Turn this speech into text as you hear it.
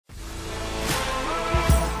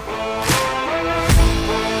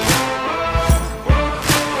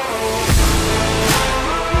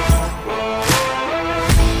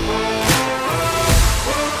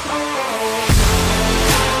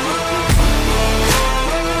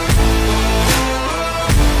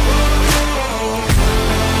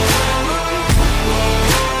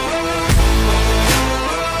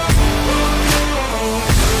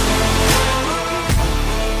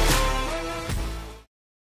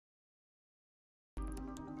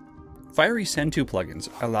Fiery Send To plugins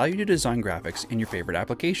allow you to design graphics in your favorite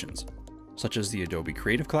applications, such as the Adobe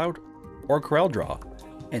Creative Cloud or Corel Draw,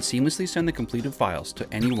 and seamlessly send the completed files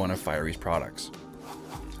to any one of Fiery's products.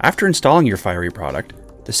 After installing your Fiery product,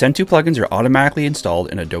 the Send To plugins are automatically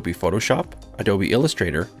installed in Adobe Photoshop, Adobe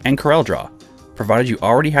Illustrator, and Corel Draw, provided you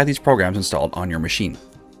already have these programs installed on your machine.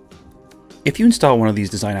 If you install one of these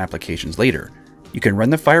design applications later, you can run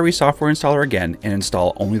the Fiery software installer again and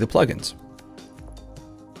install only the plugins.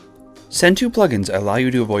 Send To plugins allow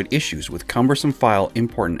you to avoid issues with cumbersome file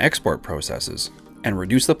import and export processes, and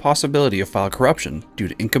reduce the possibility of file corruption due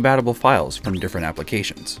to incompatible files from different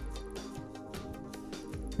applications.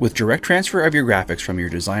 With direct transfer of your graphics from your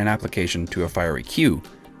design application to a Fiery queue,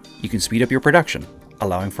 you can speed up your production,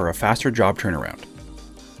 allowing for a faster job turnaround.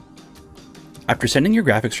 After sending your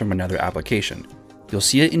graphics from another application, you'll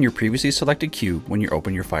see it in your previously selected queue when you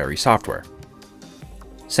open your Fiery software.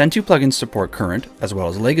 Send To plugins support current as well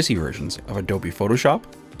as legacy versions of Adobe Photoshop,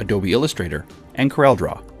 Adobe Illustrator, and Corel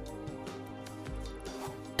Draw.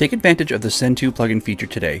 Take advantage of the Send To plugin feature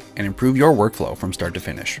today and improve your workflow from start to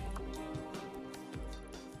finish.